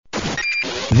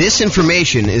This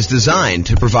information is designed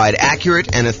to provide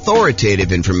accurate and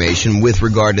authoritative information with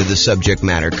regard to the subject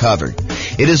matter covered.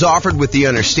 It is offered with the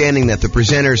understanding that the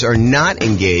presenters are not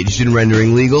engaged in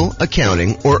rendering legal,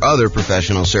 accounting, or other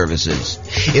professional services.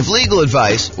 If legal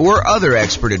advice or other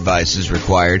expert advice is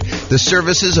required, the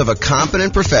services of a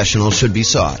competent professional should be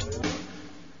sought.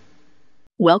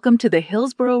 Welcome to the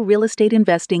Hillsborough Real Estate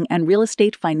Investing and Real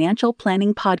Estate Financial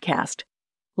Planning Podcast.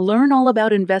 Learn all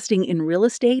about investing in real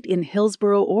estate in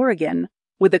Hillsborough, Oregon,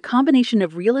 with a combination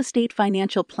of real estate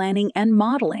financial planning and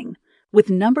modeling, with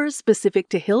numbers specific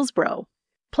to Hillsborough,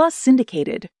 plus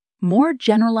syndicated, more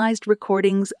generalized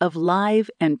recordings of live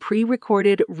and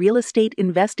pre-recorded real estate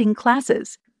investing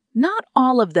classes, not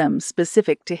all of them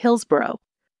specific to Hillsborough.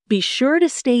 Be sure to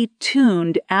stay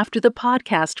tuned after the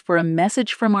podcast for a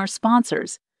message from our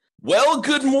sponsors. Well,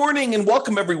 good morning and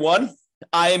welcome, everyone.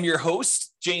 I am your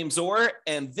host, James Orr,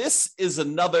 and this is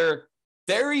another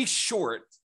very short,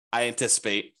 I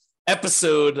anticipate,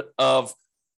 episode of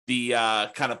the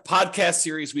kind of podcast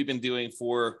series we've been doing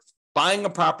for buying a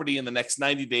property in the next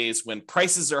 90 days when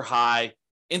prices are high,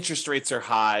 interest rates are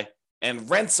high, and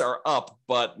rents are up,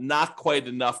 but not quite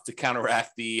enough to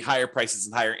counteract the higher prices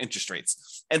and higher interest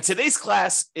rates. And today's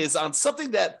class is on something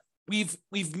that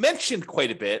we've mentioned quite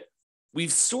a bit.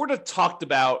 We've sort of talked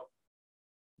about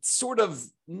sort of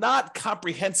not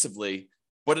comprehensively,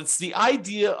 but it's the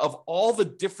idea of all the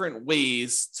different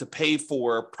ways to pay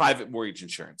for private mortgage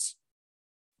insurance.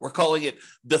 We're calling it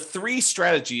the 3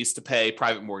 strategies to pay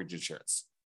private mortgage insurance.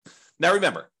 Now,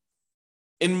 remember,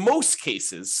 in most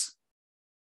cases,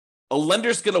 a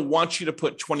lender's going to want you to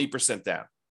put 20% down.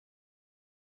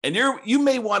 And you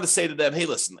may want to say to them, hey,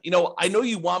 listen, I know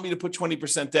you want me to put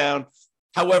 20% down.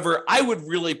 However, I would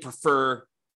really prefer,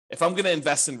 if I'm going to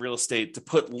invest in real estate, to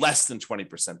put less than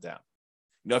 20% down.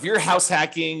 If you're house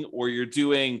hacking or you're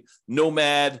doing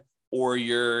nomad, or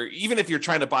even if you're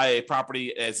trying to buy a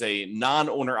property as a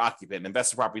non-owner occupant,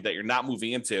 invest in property that you're not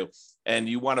moving into, and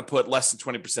you want to put less than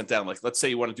 20% down, like let's say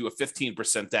you want to do a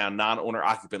 15% down non-owner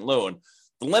occupant loan,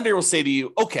 the lender will say to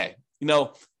you, okay,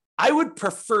 I would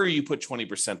prefer you put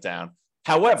 20% down.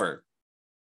 However,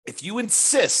 if you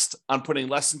insist on putting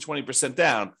less than 20%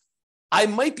 down, I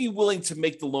might be willing to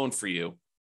make the loan for you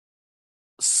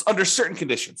under certain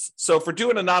conditions. So for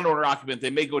doing a non-owner occupant, they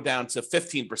may go down to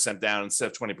 15% down instead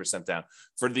of 20% down.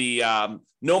 For the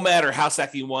nomad or house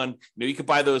hacking one, you could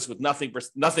buy those with nothing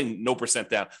percent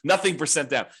down.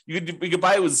 You could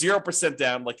buy it with 0%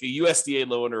 down, like a USDA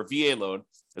loan or a VA loan,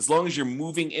 as long as you're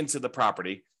moving into the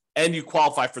property and you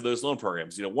qualify for those loan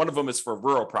programs. One of them is for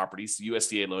rural properties, the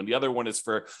USDA loan. The other one is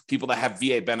for people that have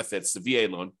VA benefits, the VA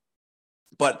loan.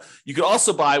 But you could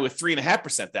also buy with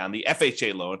 3.5% down, the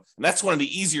FHA loan. And that's one of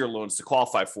the easier loans to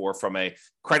qualify for from a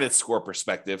credit score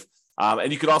perspective.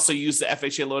 And you could also use the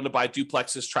FHA loan to buy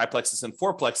duplexes, triplexes, and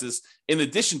fourplexes in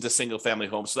addition to single family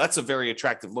homes. So that's a very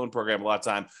attractive loan program a lot of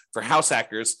time for house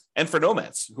hackers and for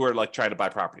nomads who are like trying to buy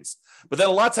properties. But then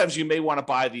a lot of times you may want to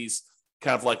buy these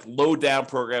kind of like low down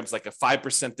programs, like a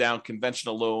 5% down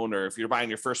conventional loan, or if you're buying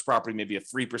your first property, maybe a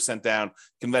 3% down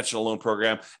conventional loan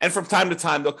program. And from time to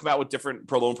time, they'll come out with different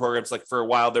pro loan programs. Like for a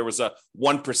while, there was a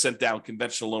 1% down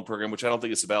conventional loan program, which I don't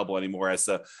think is available anymore as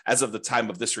of the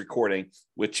time of this recording,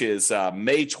 which is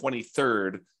May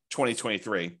 23rd,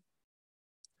 2023.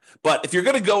 But if you're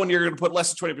going to go and you're going to put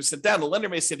less than 20% down, the lender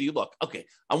may say to you, look, okay,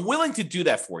 I'm willing to do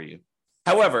that for you.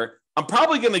 However, I'm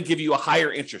probably going to give you a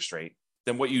higher interest rate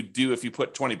than what you do if you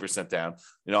put 20% down.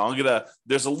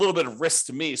 There's a little bit of risk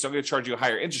to me, so I'm going to charge you a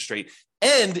higher interest rate.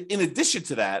 And in addition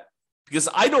to that, because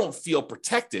I don't feel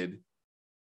protected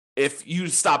if you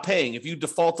stop paying, if you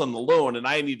default on the loan and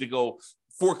I need to go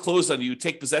foreclose on you,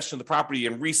 take possession of the property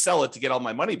and resell it to get all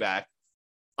my money back,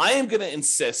 I am going to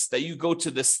insist that you go to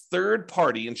this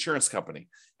third-party insurance company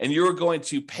and you're going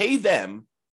to pay them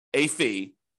a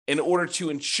fee in order to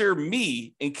insure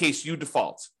me in case you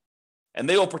default. And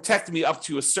they will protect me up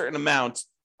to a certain amount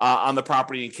on the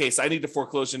property in case I need to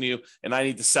foreclose on you and I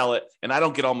need to sell it and I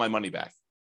don't get all my money back.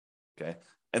 Okay.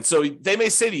 And so they may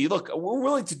say to you, look, we're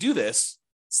willing to do this.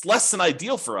 It's less than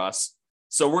ideal for us.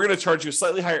 So we're going to charge you a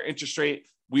slightly higher interest rate.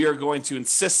 We are going to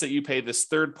insist that you pay this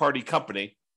third-party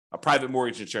company, a private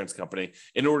mortgage insurance company,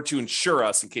 in order to insure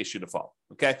us in case you default.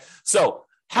 Okay. So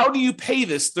how do you pay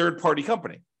this third-party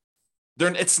company?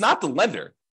 It's not the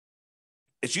lender.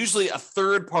 It's usually a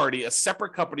third party, a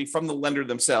separate company from the lender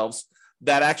themselves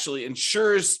that actually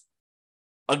insures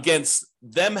against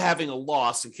them having a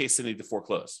loss in case they need to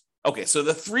foreclose. Okay, so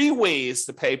the 3 ways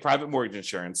to pay private mortgage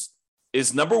insurance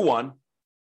is number 1,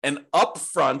 an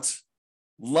upfront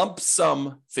lump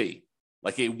sum fee,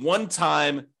 like a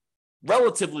one-time,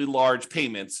 relatively large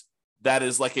payment that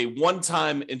is like a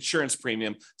one-time insurance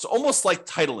premium. It's almost like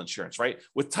title insurance, right?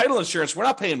 With title insurance, we're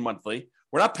not paying monthly.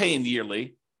 We're not paying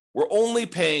yearly. We're only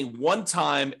paying one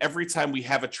time every time we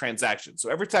have a transaction. So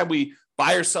every time we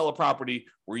buy or sell a property,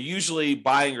 we're usually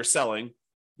buying or selling,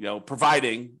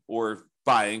 providing or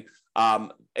buying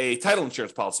a title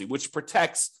insurance policy, which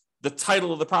protects the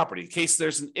title of the property in case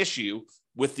there's an issue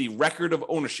with the record of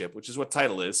ownership, which is what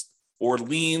title is, or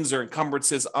liens or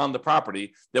encumbrances on the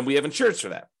property. Then we have insurance for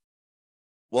that.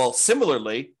 Well,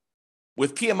 similarly,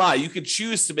 with PMI, you could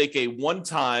choose to make a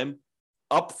one-time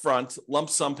upfront lump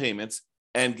sum payment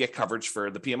and get coverage for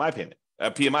the PMI payment,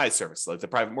 PMI service, like the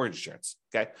private mortgage insurance.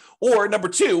 Okay. Or number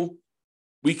two,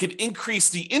 we could increase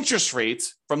the interest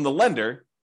rate from the lender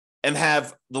and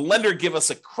have the lender give us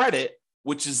a credit,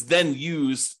 which is then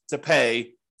used to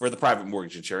pay for the private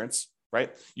mortgage insurance,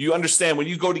 right? You understand when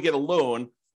you go to get a loan,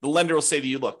 the lender will say to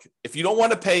you, look, if you don't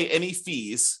want to pay any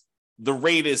fees, the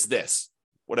rate is this,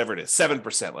 whatever it is,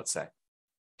 7%, let's say.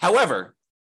 However,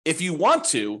 if you want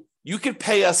to, you could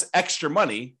pay us extra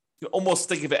money. You almost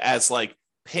think of it as like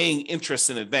paying interest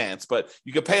in advance, but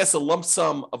you could pay us a lump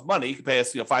sum of money. You could pay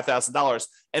us, $5,000,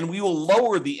 and we will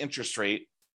lower the interest rate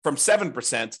from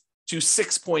 7% to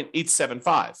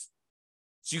 6.875.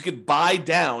 So you could buy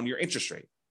down your interest rate.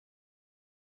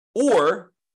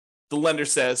 Or the lender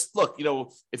says, look,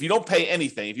 if you don't pay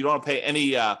anything, if you don't want to pay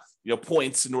any,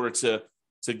 points in order to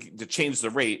change the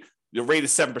rate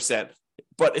is 7%.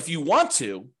 But if you want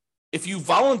to, if you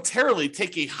voluntarily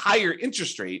take a higher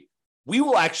interest rate, we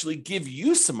will actually give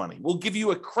you some money. We'll give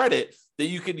you a credit that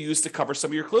you can use to cover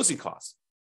some of your closing costs.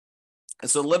 And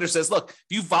so the lender says, look, if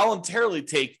you voluntarily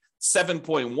take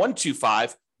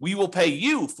 7.125, we will pay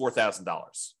you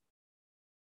 $4,000.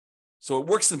 So it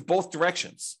works in both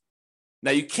directions.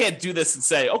 Now, you can't do this and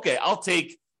say, okay, I'll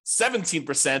take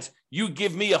 17%, you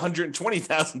give me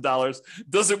 $120,000.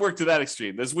 Doesn't work to that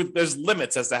extreme. There's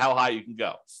limits as to how high you can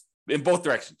go in both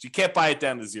directions. You can't buy it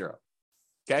down to zero,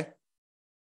 okay?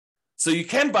 So you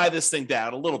can buy this thing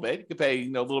down a little bit. You can pay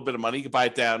a little bit of money. You can buy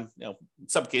it down, in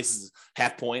some cases,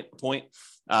 half point. You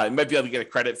might be able to get a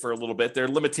credit for a little bit. There are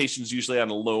limitations usually on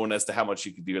a loan as to how much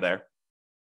you can do there.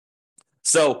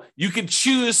 So you can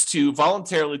choose to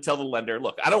voluntarily tell the lender,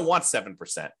 look, I don't want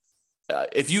 7%.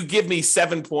 If you give me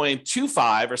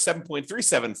 7.25 or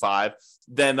 7.375,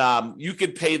 then you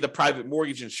could pay the private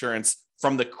mortgage insurance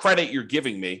from the credit you're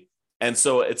giving me. And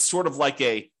so it's sort of like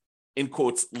a, in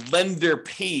quotes, lender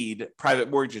paid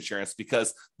private mortgage insurance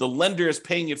because the lender is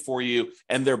paying it for you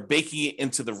and they're baking it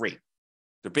into the rate.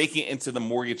 They're baking it into the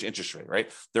mortgage interest rate,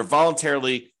 right? You're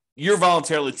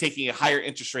voluntarily taking a higher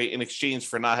interest rate in exchange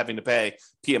for not having to pay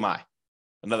PMI.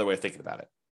 Another way of thinking about it.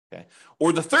 Okay.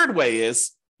 Or the third way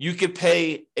is you could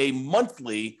pay a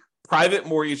monthly private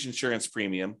mortgage insurance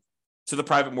premium to the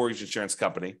private mortgage insurance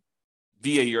company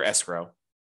via your escrow,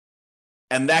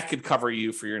 and that could cover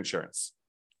you for your insurance.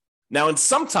 Now, and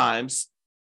sometimes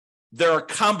there are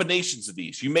combinations of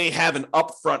these. You may have an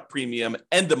upfront premium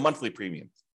and a monthly premium.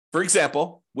 For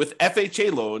example, with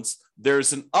FHA loans,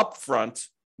 there's an upfront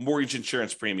mortgage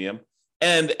insurance premium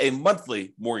and a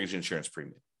monthly mortgage insurance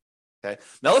premium. Okay.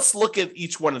 Now let's look at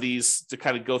each one of these to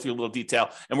kind of go through a little detail.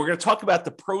 And we're going to talk about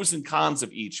the pros and cons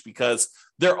of each because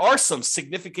there are some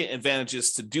significant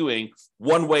advantages to doing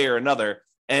one way or another.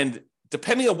 And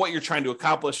depending on what you're trying to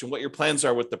accomplish and what your plans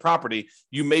are with the property,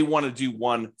 you may want to do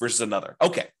one versus another.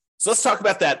 Okay. So let's talk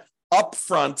about that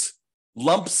upfront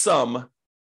lump sum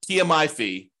PMI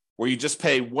fee where you just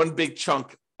pay one big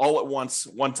chunk all at once,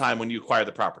 one time when you acquire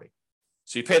the property.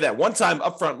 So you pay that one time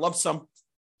upfront lump sum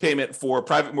payment for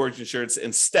private mortgage insurance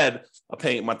instead of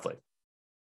paying it monthly.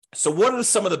 So what are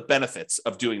some of the benefits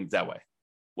of doing it that way?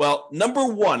 Well, number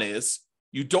one is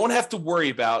you don't have to worry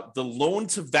about the loan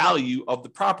to value of the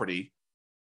property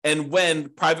and when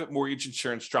private mortgage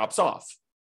insurance drops off.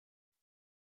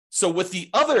 So with the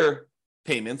other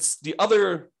payments, the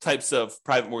other types of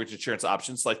private mortgage insurance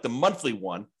options, like the monthly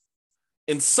one,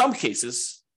 in some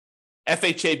cases,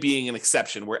 FHA being an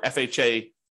exception, where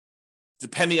FHA,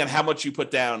 depending on how much you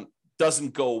put down,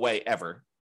 doesn't go away ever.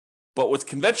 But with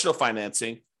conventional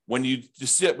financing, when you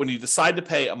decide to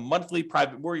pay a monthly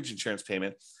private mortgage insurance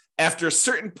payment, after a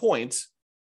certain point,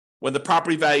 when the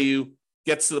property value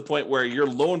gets to the point where your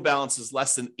loan balance is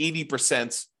less than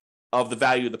 80% of the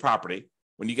value of the property,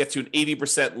 when you get to an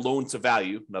 80% loan to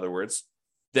value, in other words,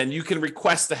 then you can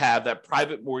request to have that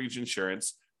private mortgage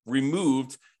insurance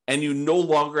removed and you no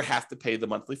longer have to pay the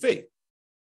monthly fee.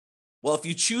 Well, if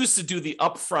you choose to do the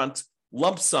upfront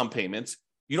lump sum payment,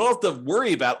 you don't have to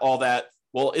worry about all that.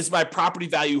 Well, is my property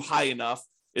value high enough?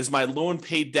 Is my loan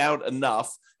paid down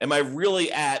enough? Am I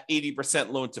really at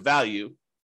 80% loan to value?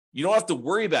 you don't have to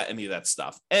worry about any of that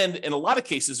stuff. And in a lot of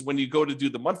cases, when you go to do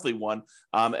the monthly one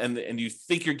and you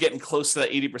think you're getting close to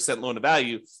that 80% loan to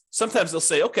value, sometimes they'll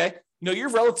say, okay, you're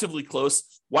relatively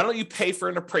close. Why don't you pay for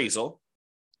an appraisal?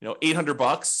 $800,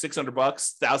 $600,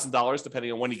 $1,000,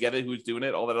 depending on when you get it, who's doing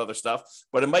it, all that other stuff.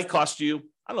 But it might cost you,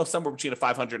 I don't know, somewhere between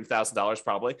 $500 and $1,000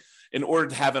 probably, in order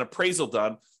to have an appraisal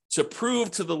done to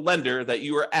prove to the lender that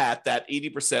you are at that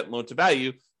 80% loan to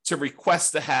value to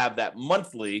request to have that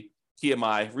monthly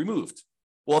PMI removed.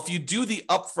 Well, if you do the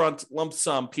upfront lump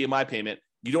sum PMI payment,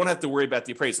 you don't have to worry about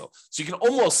the appraisal. So you can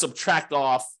almost subtract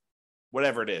off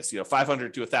whatever it is,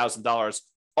 $500 to $1,000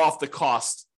 off the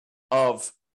cost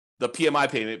of the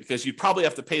PMI payment, because you'd probably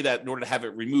have to pay that in order to have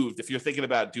it removed if you're thinking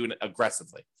about doing it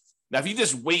aggressively. Now, if you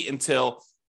just wait until,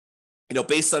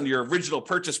 based on your original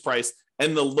purchase price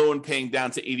and the loan paying down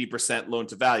to 80% loan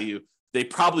to value, they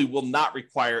probably will not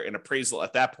require an appraisal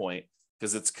at that point,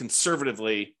 because it's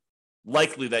conservatively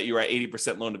likely that you're at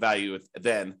 80% loan to value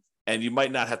then, and you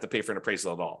might not have to pay for an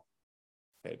appraisal at all.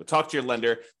 Okay, but talk to your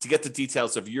lender to get the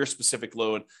details of your specific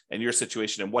loan and your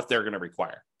situation and what they're going to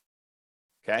require.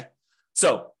 Okay,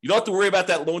 so you don't have to worry about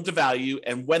that loan to value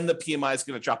and when the PMI is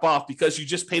going to drop off, because you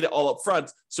just paid it all up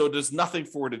front, so there's nothing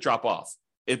for it to drop off.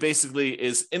 It basically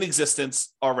is in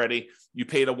existence already. You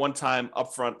paid a one-time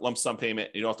upfront lump sum payment,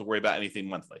 and you don't have to worry about anything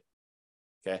monthly.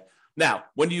 Okay, now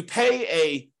when you pay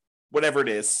a whatever it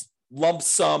is, lump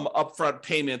sum upfront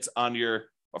payment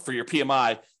for your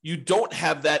PMI, you don't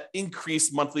have that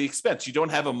increased monthly expense. You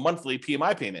don't have a monthly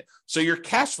PMI payment. So your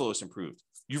cash flow is improved.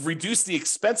 You've reduced the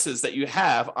expenses that you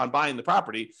have on buying the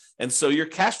property. And so your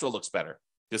cash flow looks better,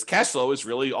 because cash flow is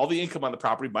really all the income on the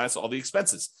property minus all the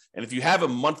expenses. And if you have a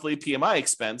monthly PMI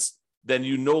expense, then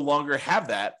you no longer have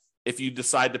that if you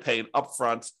decide to pay an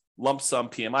upfront lump sum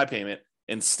PMI payment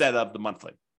instead of the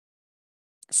monthly.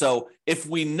 So if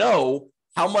we know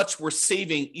how much we're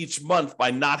saving each month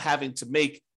by not having to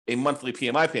make a monthly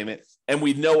PMI payment, and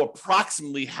we know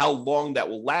approximately how long that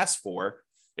will last for,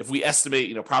 if we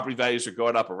estimate, property values are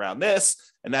going up around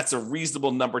this, and that's a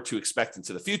reasonable number to expect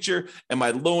into the future, and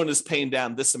my loan is paying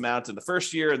down this amount in the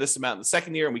first year and this amount in the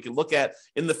second year, and we can look at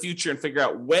in the future and figure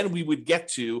out when we would get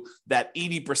to that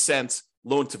 80%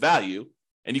 loan to value.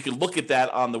 And you can look at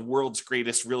that on the world's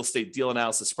greatest real estate deal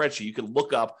analysis spreadsheet. You can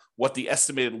look up what the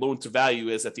estimated loan to value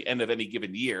is at the end of any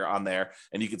given year on there.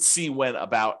 And you can see when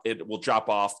about it will drop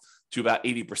off to about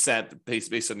 80%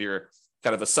 based on your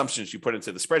kind of assumptions you put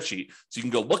into the spreadsheet. So you can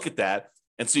go look at that.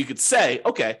 And so you could say,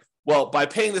 okay, well, by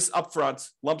paying this upfront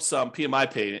lump sum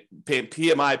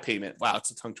PMI payment, wow,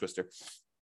 it's a tongue twister,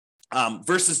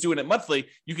 versus doing it monthly,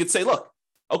 you could say, look,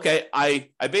 okay, I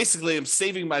basically am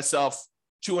saving myself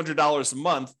 $200 a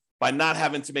month by not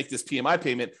having to make this PMI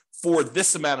payment for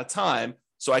this amount of time.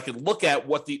 So I could look at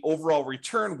what the overall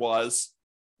return was,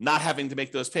 not having to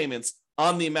make those payments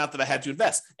on the amount that I had to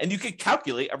invest. And you could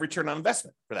calculate a return on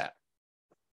investment for that.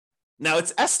 Now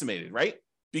it's estimated, right?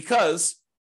 Because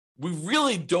we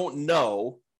really don't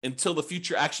know until the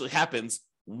future actually happens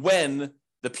when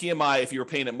the PMI, if you were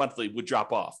paying it monthly, would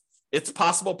drop off. It's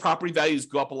possible property values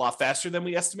go up a lot faster than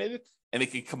we estimated, and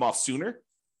it can come off sooner.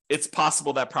 It's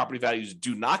possible that property values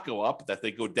do not go up, that they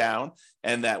go down,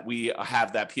 and that we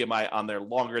have that PMI on there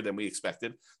longer than we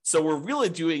expected. So we're really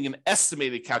doing an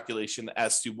estimated calculation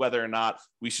as to whether or not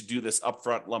we should do this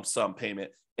upfront lump sum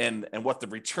payment and what the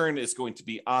return is going to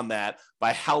be on that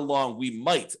by how long we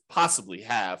might possibly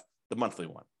have the monthly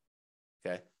one.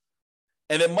 Okay.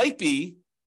 And it might be,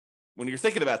 when you're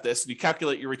thinking about this, you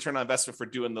calculate your return on investment for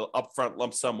doing the upfront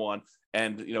lump sum one,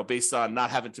 and based on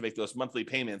not having to make those monthly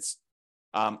payments,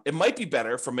 it might be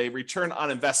better from a return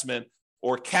on investment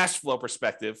or cash flow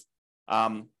perspective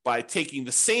by taking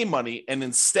the same money and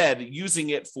instead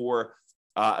using it for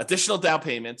additional down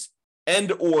payments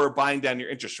and or buying down your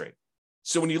interest rate.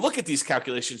 So when you look at these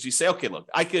calculations, you say, okay, look,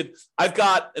 I've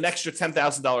got an extra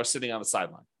 $10,000 sitting on the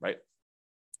sideline, right?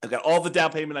 I've got all the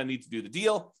down payment I need to do the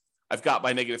deal. I've got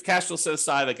my negative cash flow set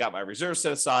aside. I got my reserves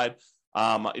set aside.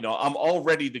 I'm all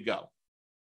ready to go.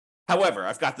 However,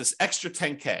 I've got this extra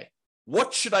 10K.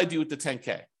 What should I do with the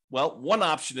 10K? Well, one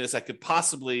option is I could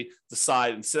possibly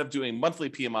decide, instead of doing monthly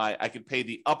PMI, I could pay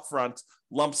the upfront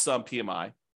lump sum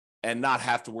PMI and not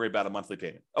have to worry about a monthly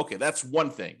payment. Okay, that's one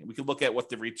thing. We could look at what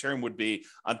the return would be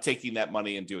on taking that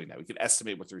money and doing that. We could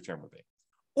estimate what the return would be.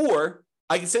 Or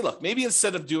I can say, look, maybe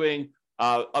instead of doing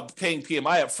paying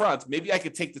PMI up front, maybe I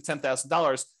could take the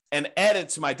 $10,000 and add it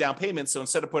to my down payment. So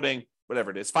instead of putting whatever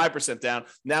it is, 5% down,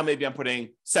 now maybe I'm putting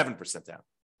 7% down,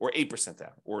 or 8% down,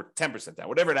 or 10% down,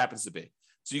 whatever it happens to be.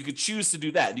 So you could choose to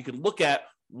do that. You can look at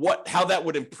how that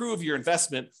would improve your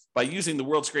investment by using the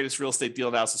world's greatest real estate deal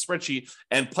analysis spreadsheet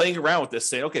and playing around with this,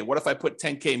 saying, okay, what if I put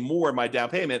 10K more in my down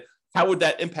payment? How would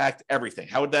that impact everything?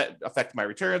 How would that affect my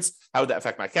returns? How would that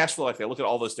affect my cash flow? I look at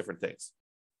all those different things.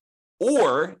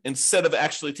 Or instead of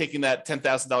actually taking that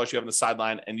 $10,000 you have on the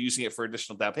sideline and using it for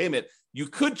additional down payment, you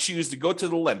could choose to go to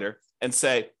the lender and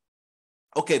say,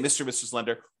 okay, Mr. and Mrs.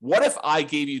 Lender, what if I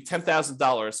gave you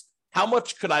 $10,000? How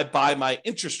much could I buy my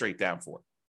interest rate down for?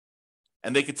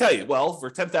 And they could tell you, well,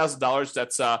 for $10,000,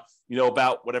 that's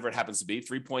about whatever it happens to be,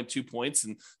 3.2 points.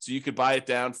 And so you could buy it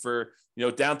down for,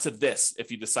 down to this if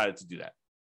you decided to do that.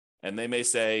 And they may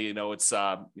say, it's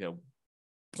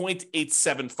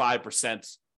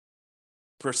 0.875%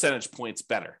 percentage points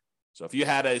better. So if you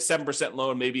had a 7%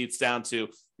 loan, maybe it's down to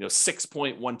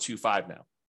 6.125 now.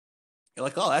 You're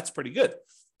like, oh, that's pretty good.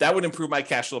 That would improve my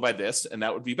cash flow by this, and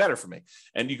that would be better for me.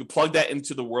 And you could plug that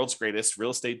into the world's greatest real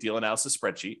estate deal analysis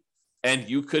spreadsheet, and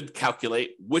you could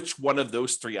calculate which one of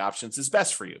those three options is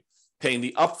best for you. Paying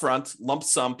the upfront lump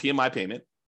sum PMI payment,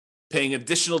 paying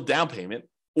additional down payment,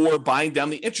 or buying down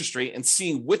the interest rate and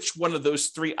seeing which one of those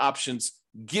three options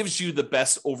gives you the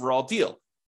best overall deal.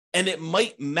 And it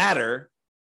might matter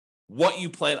what you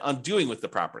plan on doing with the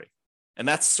property. And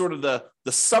that's sort of the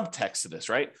subtext of this,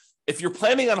 right? If you're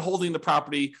planning on holding the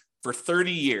property for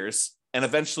 30 years and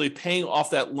eventually paying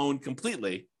off that loan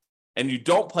completely, and you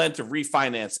don't plan to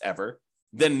refinance ever,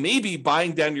 then maybe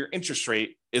buying down your interest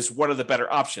rate is one of the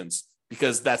better options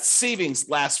because that savings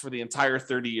lasts for the entire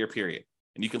 30-year period.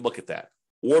 And you can look at that.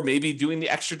 Or maybe doing the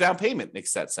extra down payment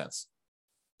makes that sense.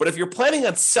 But if you're planning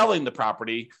on selling the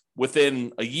property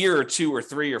within a year or two or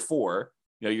three or four,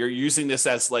 you're using this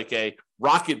as like a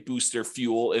rocket booster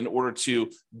fuel in order to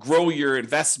grow your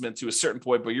investment to a certain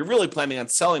point, but you're really planning on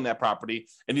selling that property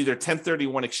and either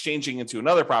 1031 exchanging into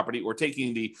another property or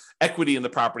taking the equity in the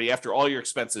property after all your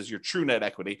expenses, your true net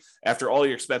equity, after all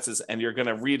your expenses, and you're going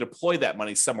to redeploy that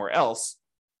money somewhere else,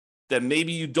 then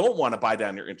maybe you don't want to buy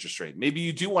down your interest rate. Maybe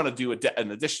you do want to do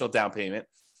an additional down payment,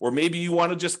 or maybe you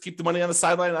want to just keep the money on the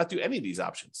sideline and not do any of these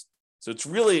options. So it's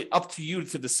really up to you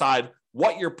to decide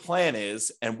what your plan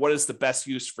is and what is the best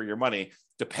use for your money,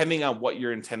 depending on what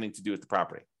you're intending to do with the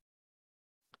property.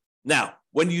 Now,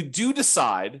 when you do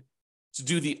decide to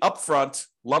do the upfront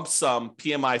lump sum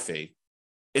PMI fee,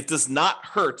 it does not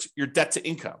hurt your debt to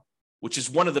income, which is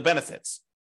one of the benefits.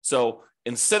 So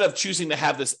instead of choosing to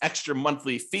have this extra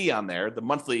monthly fee on there, the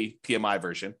monthly PMI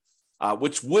version,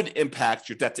 which would impact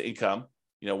your debt to income,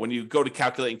 when you go to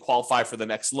calculate and qualify for the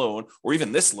next loan or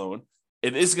even this loan,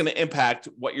 it is going to impact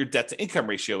what your debt to income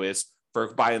ratio is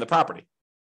for buying the property.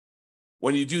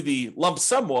 When you do the lump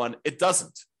sum one, it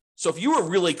doesn't. So if you were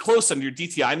really close on your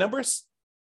DTI numbers,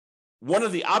 one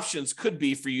of the options could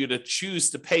be for you to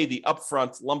choose to pay the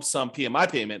upfront lump sum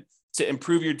PMI payment to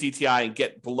improve your DTI and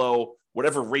get below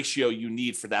whatever ratio you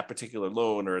need for that particular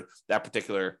loan or that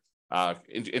particular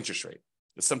interest rate.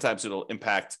 But sometimes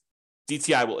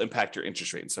DTI will impact your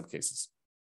interest rate in some cases.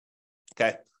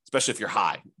 Okay. Especially if you're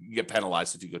high, you get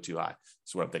penalized if you go too high.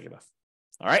 That's what I'm thinking of.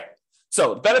 All right.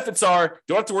 So the benefits are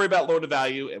don't have to worry about loan to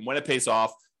value. And when it pays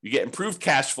off, you get improved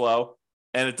cash flow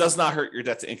and it does not hurt your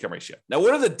debt to income ratio. Now,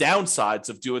 what are the downsides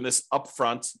of doing this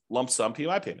upfront lump sum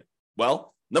PMI payment?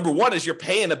 Well, number one is you're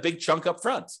paying a big chunk up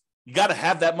front. You got to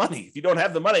have that money. If you don't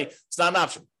have the money, it's not an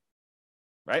option.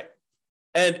 Right.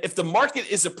 And if the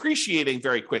market is appreciating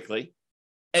very quickly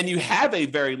and you have a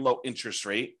very low interest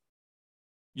rate,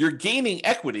 you're gaining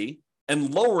equity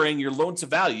and lowering your loan to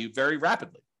value very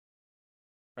rapidly,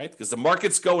 right? Because the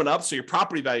market's going up, so your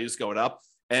property value is going up,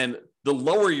 and the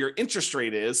lower your interest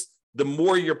rate is, the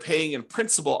more you're paying in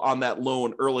principal on that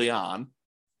loan early on.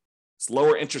 It's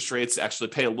lower interest rates actually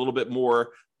pay a little bit more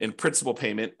in principal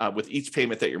payment with each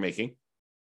payment that you're making.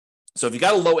 So if you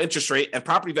got a low interest rate and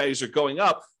property values are going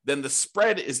up, then the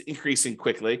spread is increasing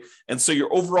quickly. And so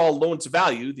your overall loan to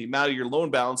value, the amount of your loan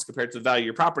balance compared to the value of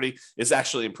your property, is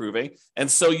actually improving.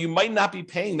 And so you might not be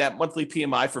paying that monthly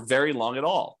PMI for very long at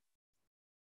all.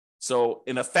 So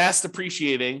in a fast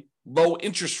appreciating, low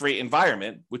interest rate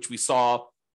environment, which we saw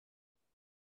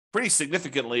pretty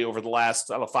significantly over the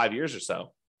last, 5 years or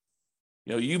so,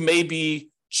 you may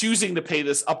be choosing to pay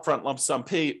this upfront lump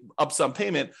sum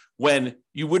payment when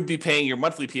you would be paying your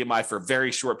monthly PMI for a very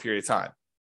short period of time.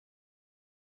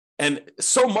 And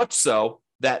so much so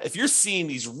that if you're seeing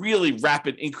these really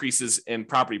rapid increases in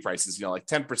property prices, like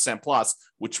 10% plus,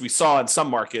 which we saw in some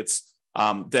markets,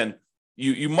 then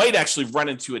you might actually run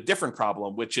into a different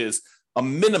problem, which is a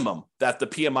minimum that the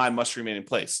PMI must remain in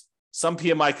place. Some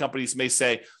PMI companies may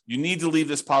say you need to leave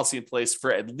this policy in place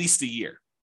for at least a year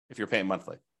if you're paying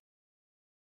monthly.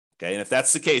 Okay. And if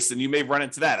that's the case, then you may run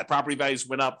into that. The property values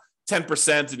went up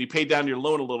 10% and you paid down your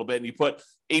loan a little bit and you put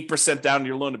 8% down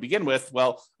your loan to begin with.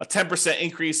 Well, a 10%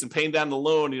 increase in paying down the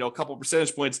loan, a couple of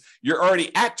percentage points, you're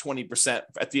already at 20%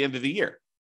 at the end of the year.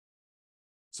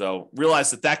 So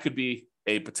realize that could be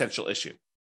a potential issue.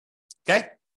 Okay.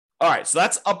 All right. So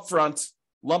that's upfront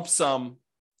lump sum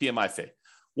PMI fee.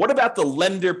 What about the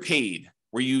lender paid,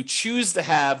 where you choose to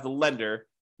have the lender,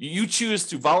 you choose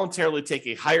to voluntarily take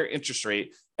a higher interest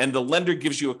rate and the lender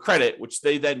gives you a credit, which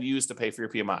they then use to pay for your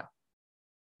PMI?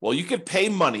 Well, you could pay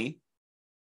money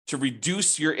to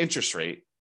reduce your interest rate.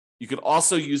 You could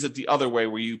also use it the other way,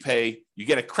 where you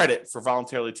get a credit for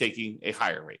voluntarily taking a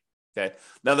higher rate. Okay.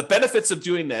 Now, the benefits of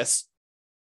doing this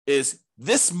is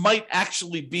this might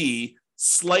actually be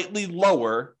slightly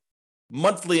lower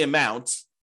monthly amount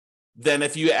than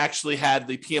if you actually had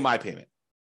the PMI payment.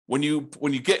 When you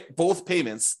get both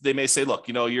payments, they may say, look,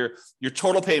 your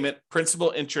total payment,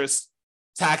 principal, interest,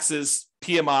 taxes,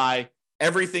 PMI,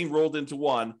 everything rolled into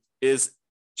one is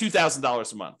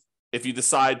 $2,000 a month if you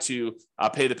decide to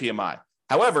pay the PMI.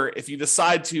 However, if you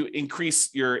decide to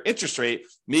increase your interest rate,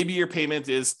 maybe your payment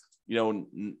is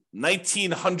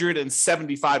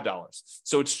 $1,975.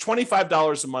 So it's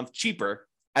 $25 a month cheaper,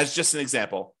 as just an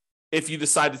example, if you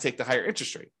decide to take the higher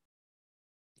interest rate.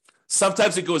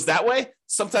 Sometimes it goes that way.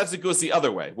 Sometimes it goes the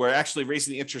other way, where actually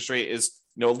raising the interest rate is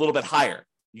a little bit higher.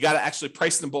 You got to actually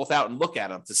price them both out and look at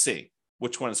them to see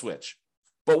which one is which.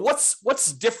 But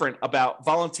what's different about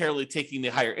voluntarily taking the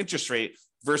higher interest rate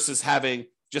versus having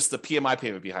just the PMI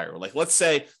payment be higher? Like, let's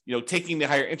say taking the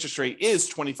higher interest rate is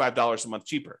 $25 a month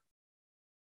cheaper.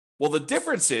 Well, the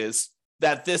difference is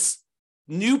that this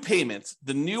new payment,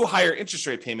 the new higher interest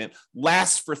rate payment,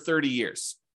 lasts for 30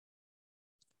 years.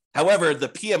 However, the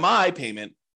PMI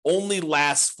payment only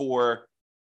lasts for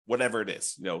whatever it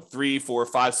is, 3, 4,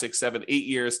 5, 6, 7, 8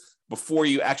 years before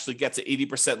you actually get to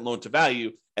 80% loan to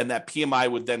value. And that PMI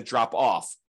would then drop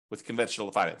off with conventional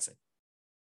financing.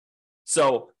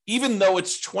 So even though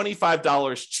it's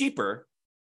 $25 cheaper,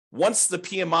 once the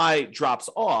PMI drops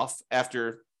off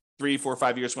after 3, 4,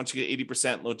 5 years, once you get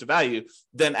 80% loan to value,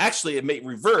 then actually it may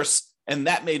reverse, and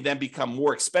that may then become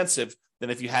more expensive than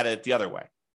if you had it the other way.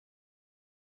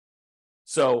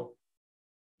 So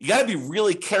you got to be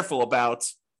really careful about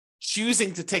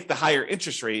choosing to take the higher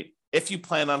interest rate if you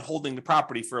plan on holding the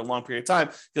property for a long period of time,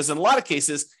 because in a lot of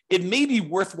cases, it may be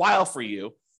worthwhile for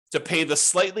you to pay the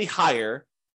slightly higher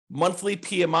monthly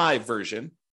PMI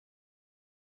version,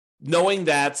 knowing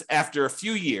that after a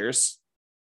few years,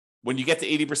 when you get to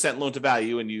 80% loan to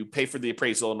value and you pay for the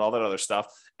appraisal and all that other stuff,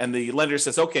 and the lender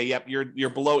says, okay, yep, you're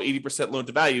below 80% loan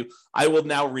to value, I will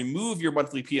now remove your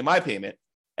monthly PMI payment,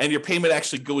 and your payment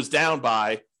actually goes down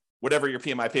by whatever your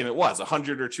PMI payment was,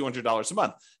 $100 or $200 a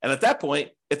month. And at that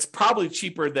point, it's probably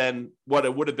cheaper than what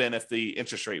it would have been if the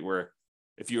interest rate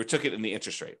if you took it in the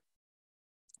interest rate.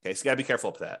 Okay, so you got to be careful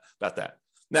about that.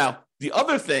 Now, the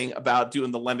other thing about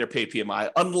doing the lender pay PMI,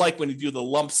 unlike when you do the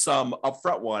lump sum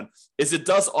upfront one, is it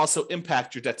does also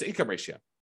impact your debt to income ratio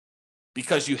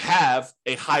because you have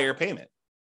a higher payment.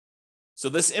 So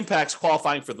this impacts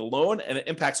qualifying for the loan, and it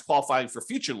impacts qualifying for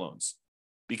future loans,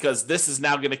 because this is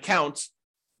now going to count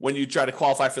when you try to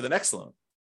qualify for the next loan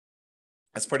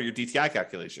as part of your DTI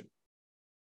calculation.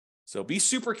 So be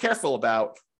super careful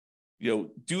about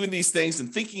doing these things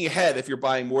and thinking ahead if you're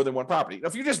buying more than one property. Now,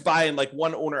 if you're just buying like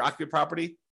one owner occupied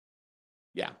property,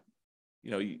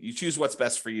 you choose what's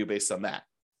best for you based on that.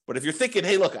 But if you're thinking,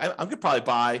 hey, look, I'm going to probably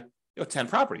buy 10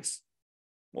 properties.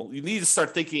 Well, you need to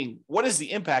start thinking, what is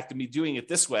the impact of me doing it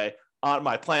this way on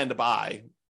my plan to buy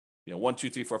 1,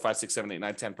 2, 3, 4, 5, 6, 7, 8,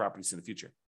 9, 10 properties in the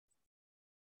future?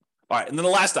 All right. And then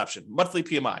the last option, monthly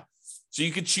PMI. So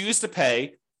you could choose to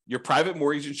pay your private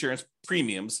mortgage insurance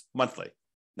premiums monthly.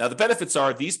 Now, the benefits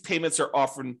are these payments are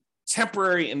often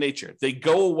temporary in nature. They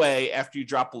go away after you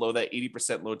drop below that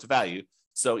 80% loan to value.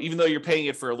 So even though you're paying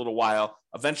it for a little while,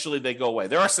 eventually they go away.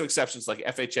 There are some exceptions like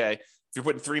FHA. If you're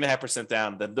putting 3.5%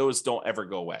 down, then those don't ever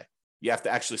go away. You have to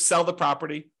actually sell the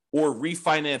property or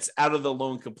refinance out of the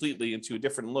loan completely into a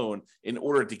different loan in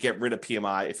order to get rid of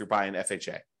PMI if you're buying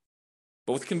FHA.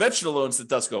 But with conventional loans, it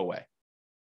does go away.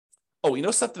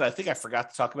 Oh, something I think I forgot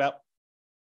to talk about?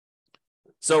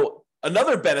 So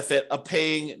another benefit of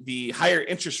paying the higher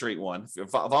interest rate one, if you're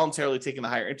voluntarily taking the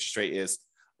higher interest rate, is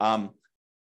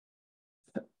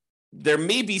there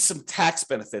may be some tax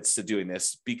benefits to doing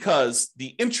this because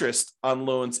the interest on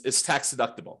loans is tax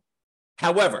deductible.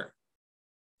 However,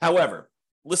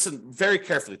 listen very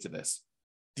carefully to this.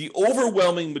 The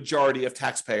overwhelming majority of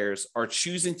taxpayers are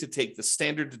choosing to take the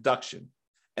standard deduction,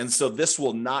 and so this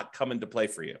will not come into play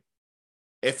for you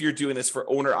if you're doing this for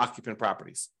owner-occupant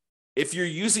properties. If you're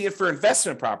using it for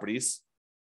investment properties,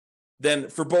 then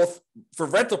for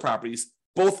rental properties,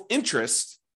 both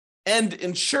interest and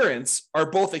insurance are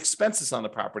both expenses on the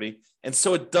property. And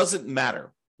so it doesn't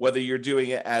matter whether you're doing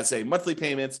it as a monthly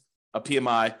payment, a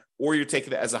PMI, or you're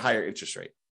taking it as a higher interest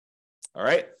rate. All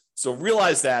right. So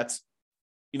realize that,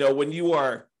 if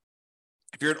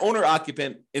you're an owner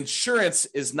occupant, insurance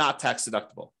is not tax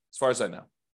deductible, as far as I know.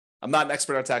 I'm not an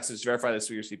expert on taxes. Verify this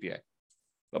with your CPA.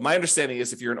 But my understanding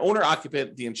is if you're an owner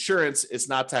occupant, the insurance is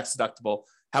not tax deductible.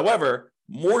 However,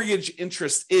 mortgage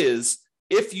interest is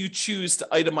if you choose to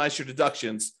itemize your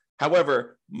deductions.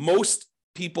 However, most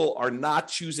people are not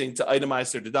choosing to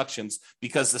itemize their deductions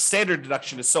because the standard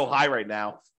deduction is so high right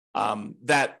now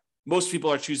that most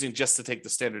people are choosing just to take the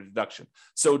standard deduction.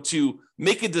 So to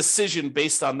make a decision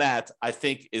based on that, I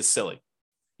think is silly.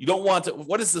 You don't want to,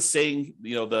 what is the saying,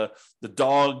 the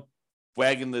dog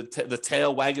wagging the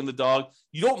tail wagging the dog?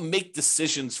 You don't make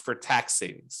decisions for tax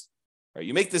savings, right?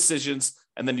 You make decisions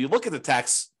and then you look at the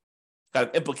tax kind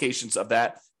of implications of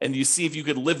that and you see if you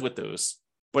could live with those.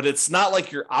 But it's not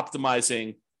like you're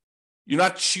optimizing, you're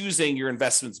not choosing your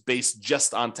investments based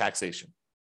just on taxation.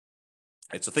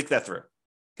 All right, so think that through.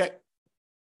 Okay.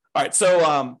 All right.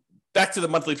 So back to the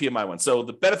monthly PMI one. So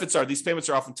the benefits are these payments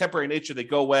are often temporary in nature. They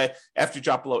go away after you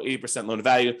drop below 80% loan to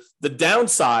value. The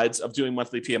downsides of doing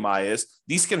monthly PMI is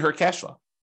these can hurt cash flow.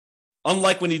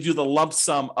 Unlike when you do the lump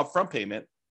sum upfront payment,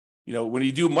 when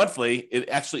you do monthly, it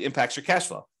actually impacts your cash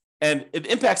flow. And it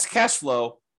impacts cash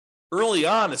flow early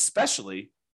on,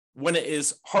 especially when it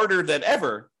is harder than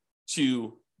ever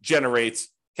to generate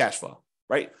cash flow,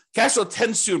 right? Cash flow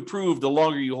tends to improve the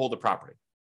longer you hold a property.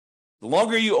 The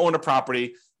longer you own a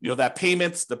property, that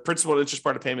payment, the principal and interest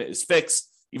part of payment is fixed,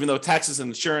 even though taxes and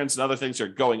insurance and other things are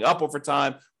going up over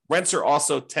time. Rents are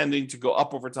also tending to go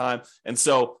up over time. And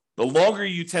so the longer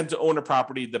you tend to own a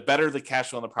property, the better the cash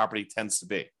flow on the property tends to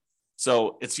be.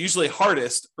 So it's usually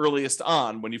hardest, earliest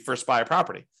on when you first buy a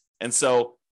property. And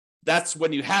so that's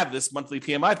when you have this monthly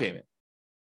PMI payment,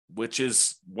 which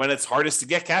is when it's hardest to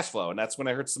get cash flow. And that's when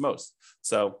it hurts the most.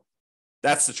 So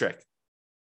that's the trick.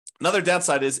 Another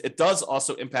downside is it does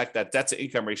also impact that debt to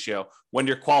income ratio when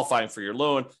you're qualifying for your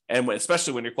loan, and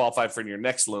especially when you're qualifying for your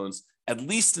next loans, at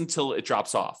least until it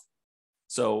drops off.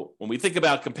 So when we think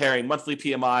about comparing monthly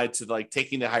PMI to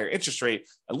taking the higher interest rate,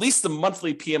 at least the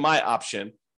monthly PMI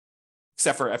option,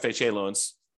 except for FHA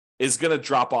loans, is going to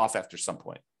drop off after some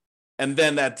point. And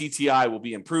then that DTI will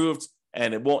be improved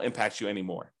and it won't impact you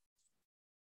anymore.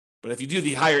 But if you do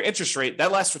the higher interest rate,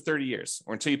 that lasts for 30 years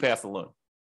or until you pay off the loan.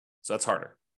 So that's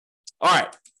harder. All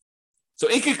right. So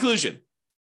in conclusion,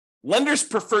 lenders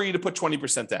prefer you to put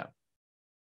 20% down.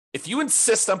 If you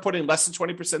insist on putting less than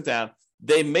 20% down,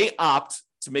 they may opt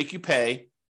to make you pay,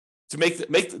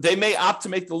 they may opt to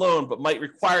make the loan, but might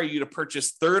require you to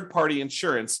purchase third-party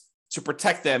insurance to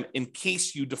protect them in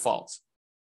case you default.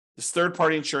 This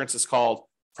third-party insurance is called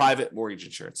private mortgage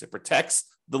insurance. It protects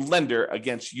the lender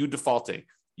against you defaulting.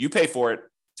 You pay for it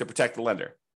to protect the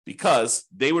lender because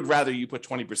they would rather you put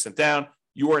 20% down.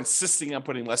 You are insisting on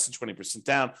putting less than 20%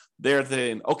 down. They're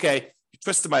saying, okay, you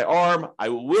twisted my arm. I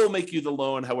will make you the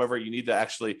loan. However, you need to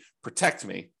actually protect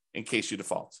me in case you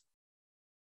default.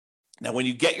 Now, when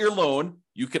you get your loan,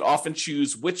 you can often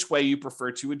choose which way you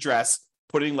prefer to address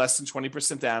putting less than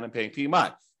 20% down and paying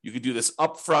PMI. You could do this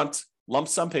upfront lump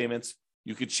sum payments.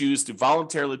 You could choose to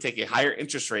voluntarily take a higher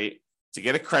interest rate to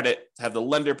get a credit to have the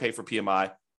lender pay for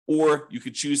PMI, or you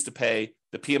could choose to pay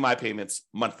the PMI payments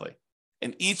monthly.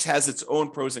 And each has its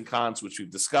own pros and cons, which we've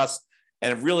discussed.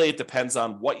 And really, it depends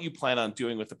on what you plan on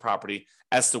doing with the property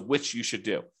as to which you should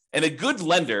do. And a good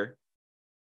lender,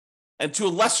 and to a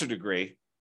lesser degree,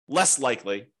 less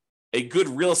likely, a good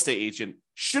real estate agent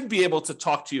should be able to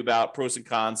talk to you about pros and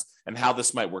cons and how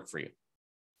this might work for you.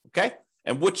 Okay?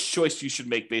 And which choice you should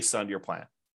make based on your plan.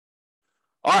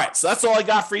 All right, so that's all I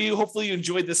got for you. Hopefully you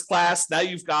enjoyed this class. Now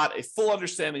you've got a full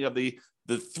understanding of the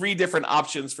three different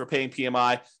options for paying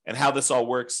PMI and how this all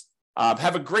works.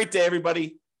 Have a great day,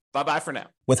 everybody. Bye-bye for now.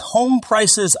 With home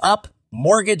prices up,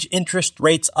 mortgage interest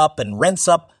rates up, and rents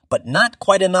up, but not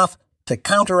quite enough to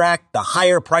counteract the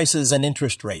higher prices and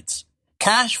interest rates.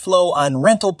 Cash flow on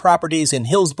rental properties in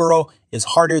Hillsborough is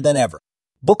harder than ever.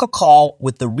 Book a call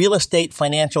with the Real Estate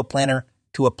Financial Planner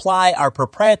to apply our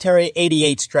proprietary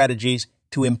 88 strategies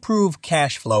to improve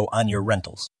cash flow on your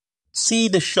rentals. See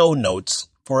the show notes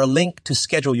for a link to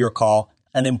schedule your call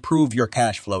and improve your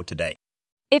cash flow today.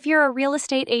 If you're a real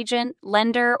estate agent,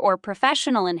 lender, or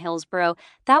professional in Hillsborough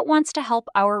that wants to help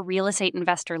our real estate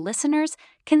investor listeners,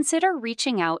 consider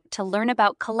reaching out to learn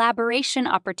about collaboration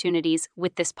opportunities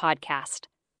with this podcast.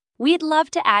 We'd love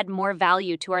to add more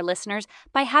value to our listeners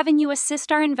by having you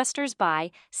assist our investors buy,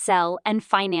 sell, and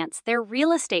finance their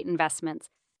real estate investments.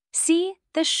 See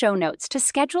the show notes to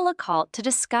schedule a call to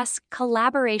discuss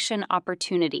collaboration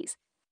opportunities.